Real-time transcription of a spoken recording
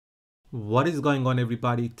What is going on,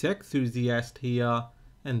 everybody? Tech enthusiast here,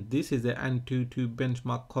 and this is the Antutu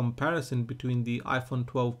Benchmark Comparison between the iPhone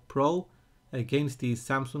 12 Pro against the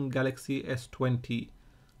Samsung Galaxy S20.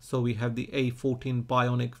 So we have the A14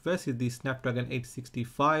 Bionic versus the Snapdragon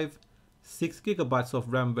 865, 6GB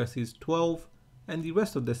of RAM versus 12, and the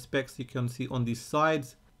rest of the specs you can see on the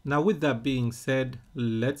sides. Now with that being said,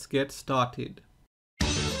 let's get started.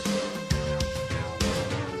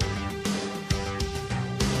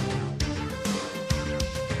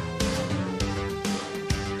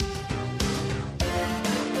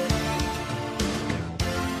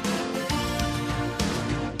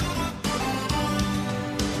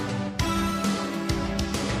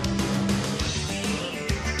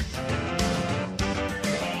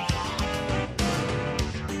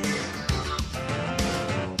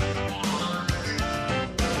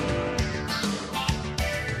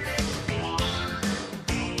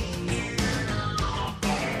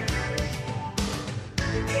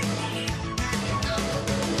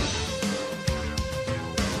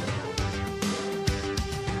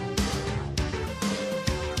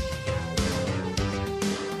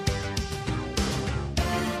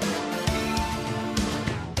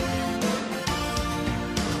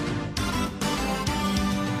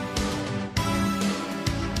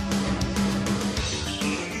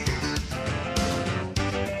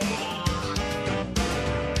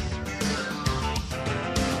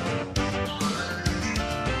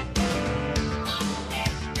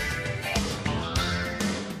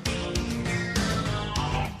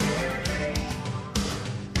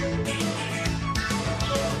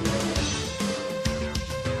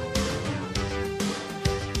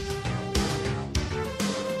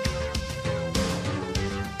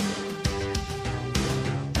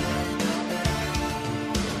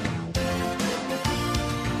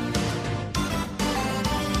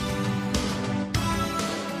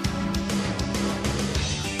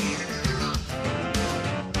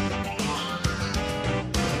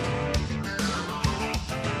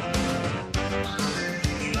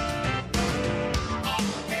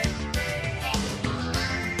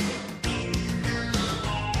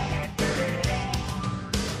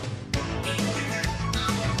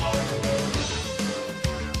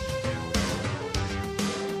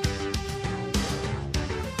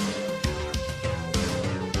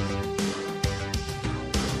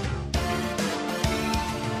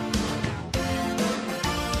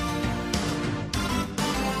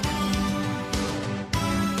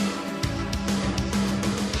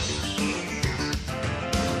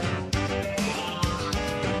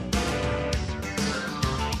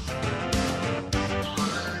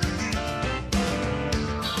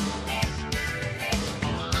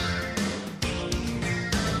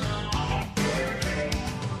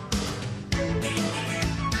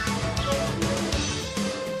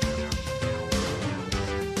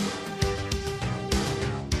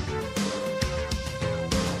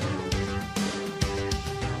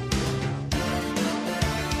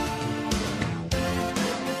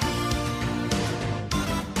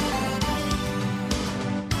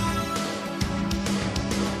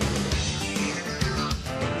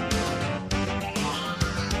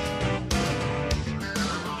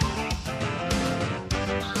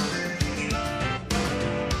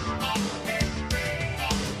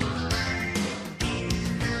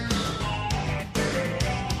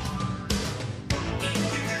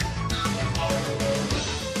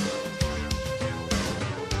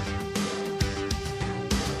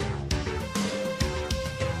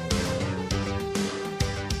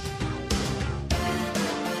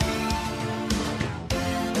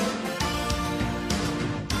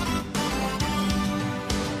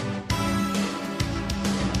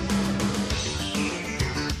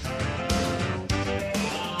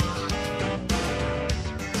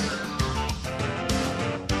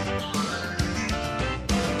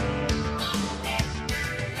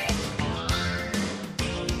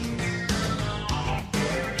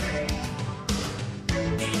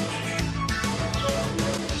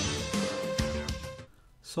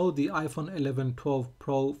 So the iPhone 11 12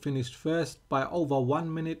 Pro finished first by over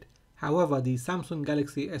 1 minute. However, the Samsung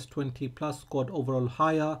Galaxy S20 Plus scored overall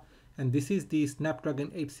higher, and this is the Snapdragon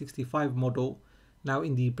 865 model. Now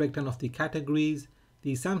in the breakdown of the categories,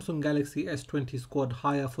 the Samsung Galaxy S20 scored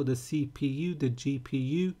higher for the CPU, the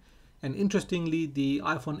GPU, and interestingly the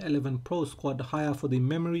iPhone 11 Pro scored higher for the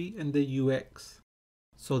memory and the UX.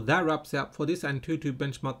 So that wraps it up for this Antutu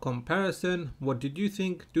benchmark comparison. What did you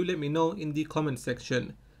think? Do let me know in the comment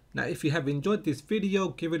section. Now if you have enjoyed this video,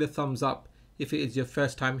 give it a thumbs up. If it is your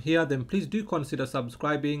first time here, then please do consider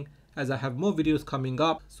subscribing, as I have more videos coming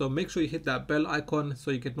up. So make sure you hit that bell icon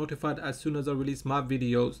so you get notified as soon as I release my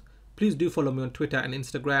videos. Please do follow me on Twitter and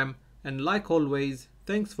Instagram, and like always,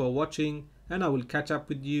 thanks for watching, and I will catch up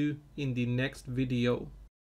with you in the next video.